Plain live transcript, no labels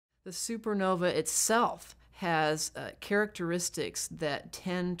The supernova itself has characteristics that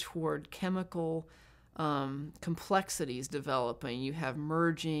tend toward chemical complexities developing. You have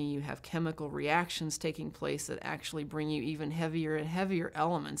merging, you have chemical reactions taking place that actually bring you even heavier and heavier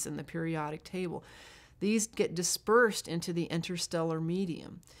elements in the periodic table. These get dispersed into the interstellar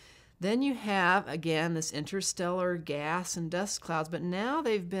medium. Then you have, again, this interstellar gas and dust clouds, but now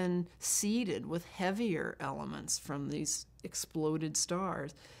they've been seeded with heavier elements from these exploded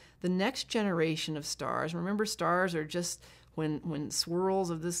stars. The next generation of stars, remember, stars are just when swirls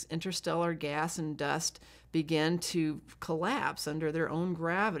of this interstellar gas and dust begin to collapse under their own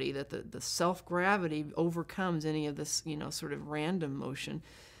gravity, that the self-gravity overcomes any of this, sort of random motion.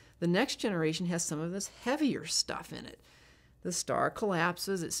 The next generation has some of this heavier stuff in it. The star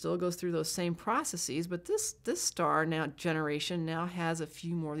collapses, it still goes through those same processes, but this star generation now has a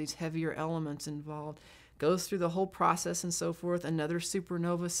few more of these heavier elements involved, goes through the whole process and so forth, another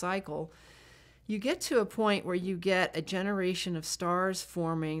supernova cycle. You get to a point where you get a generation of stars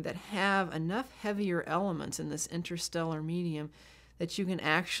forming that have enough heavier elements in this interstellar medium that you can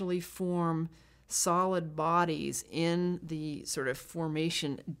actually form solid bodies in the sort of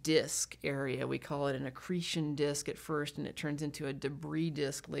formation disk area. We call it an accretion disk at first, and it turns into a debris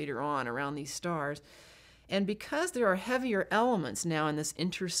disk later on around these stars. And because there are heavier elements now in this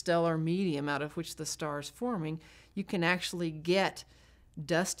interstellar medium out of which the star is forming, you can actually get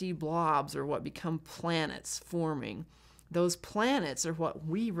dusty blobs, or what become planets, forming. Those planets are what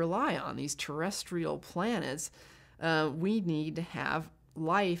we rely on, these terrestrial planets. We need to have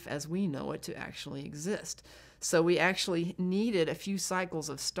life as we know it to actually exist. So we actually needed a few cycles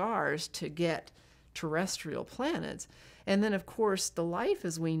of stars to get terrestrial planets. And then, of course, the life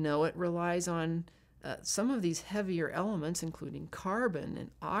as we know it relies on some of these heavier elements, including carbon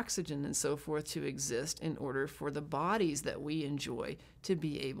and oxygen and so forth, to exist in order for the bodies that we enjoy to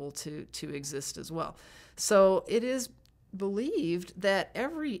be able to exist as well. So it is believed that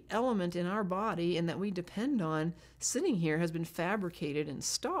every element in our body and that we depend on sitting here has been fabricated in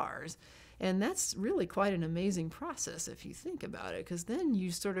stars. And that's really quite an amazing process if you think about it, because then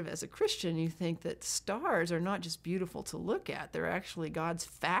you sort of, as a Christian, you think that stars are not just beautiful to look at, they're actually God's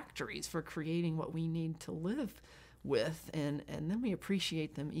factories for creating what we need to live with, and then we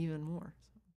appreciate them even more.